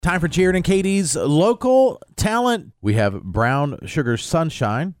Time for Jared and Katie's local talent. We have Brown Sugar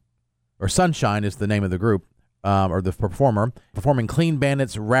Sunshine, or Sunshine is the name of the group, or the performer, performing Clean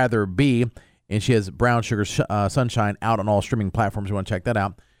Bandit's Rather Be. And she has Brown Sugar Sunshine out on all streaming platforms. You want to check that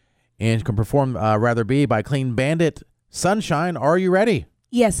out. And she can perform Rather Be by Clean Bandit. Sunshine, are you ready?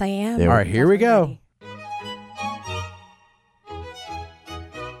 Yes, I am. All right, here we go. Ready.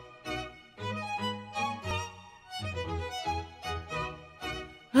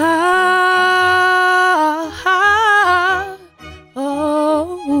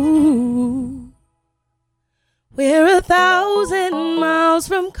 We're 1,000 miles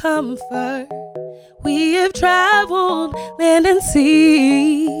from comfort. We have traveled land and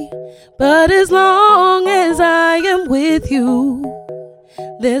sea. But as long as I am with you,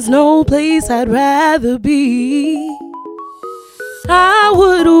 there's no place I'd rather be. I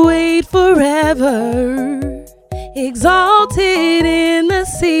would wait forever, exalted in the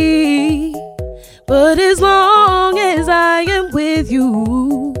sea. But as long as I am with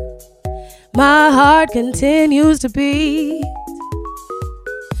you, my heart continues to beat.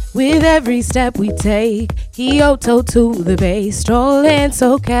 With every step we take, Kyoto to the bay, strolling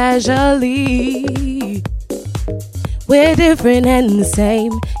so casually. We're different and the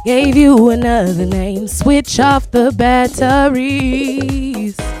same, gave you another name, switch off the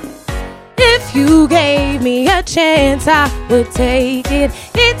batteries. If you gave me a chance, I would take it.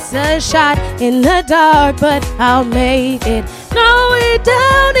 It's a shot in the dark, but I'll make it. Know it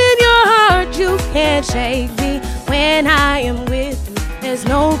down in your heart, you can't shake me. When I am with you, there's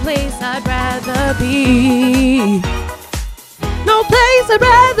no place I'd rather be. No place I'd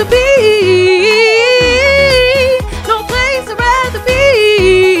rather be. No place I'd rather be.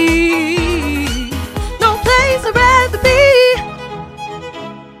 No place I'd rather be.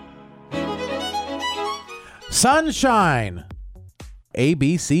 Sunshine. A,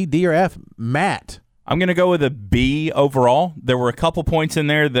 B, C, D, or F. Matt. I'm going to go with a B overall. There were a couple points in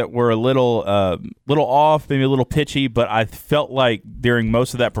there that were a little off, maybe a little pitchy, but I felt like during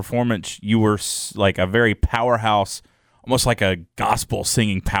most of that performance, you were like a very powerhouse, almost like a gospel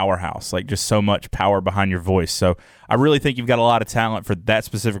singing powerhouse, like just so much power behind your voice. So I really think you've got a lot of talent for that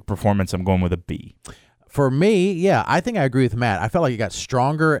specific performance. I'm going with a B. For me, yeah, I think I agree with Matt. I felt like it got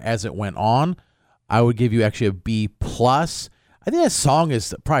stronger as it went on. I would give you actually a B+. I think that song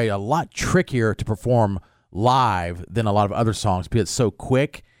is probably a lot trickier to perform live than a lot of other songs because it's so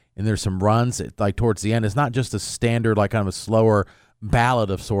quick and there's some runs like towards the end. It's not just a standard like kind of a slower ballad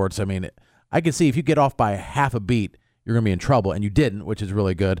of sorts. I mean, I can see if you get off by half a beat, you're going to be in trouble, and you didn't, which is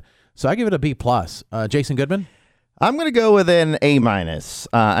really good. So I give it a B+. Jason Goodman? I'm going to go with an A-.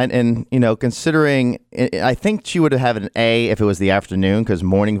 And you know, considering, I think she would have an A if it was the afternoon because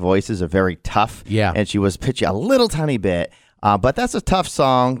morning voices are very tough. Yeah. And she was pitchy a little tiny bit. But that's a tough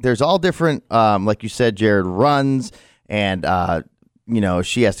song. There's all different, like you said, Jared, runs. And, you know,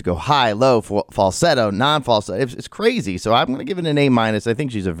 she has to go high, low, falsetto, non-falsetto. It's crazy. So I'm going to give it an A-. I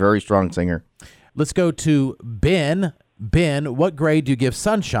think she's a very strong singer. Let's go to Ben. Ben, what grade do you give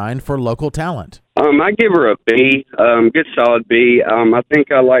Sunshine for local talent? I give her a B, good solid B. I think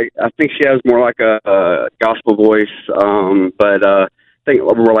she has more like a gospel voice, but I think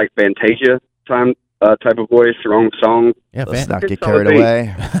more like Fantasia type of voice, wrong song. Yeah, Let's not get carried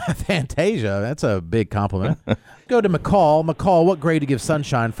away. Fantasia, that's a big compliment. Go to McCall. McCall, what grade do you give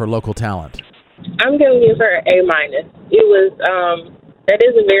Sunshine for local talent? I'm going to give her an A-. It was, that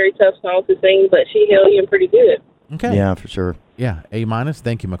is a very tough song to sing, but she held in pretty good. Okay. Yeah, for sure. Yeah, A-.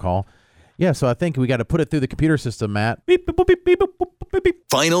 Thank you, McCall. Yeah, so I think we got to put it through the computer system, Matt.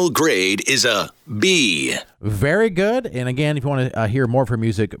 Final grade is a B. Very good. And again, if you want to hear more of her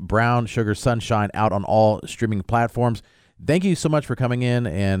music, Brown Sugar Sunshine out on all streaming platforms. Thank you so much for coming in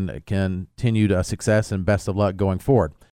and continued success and best of luck going forward.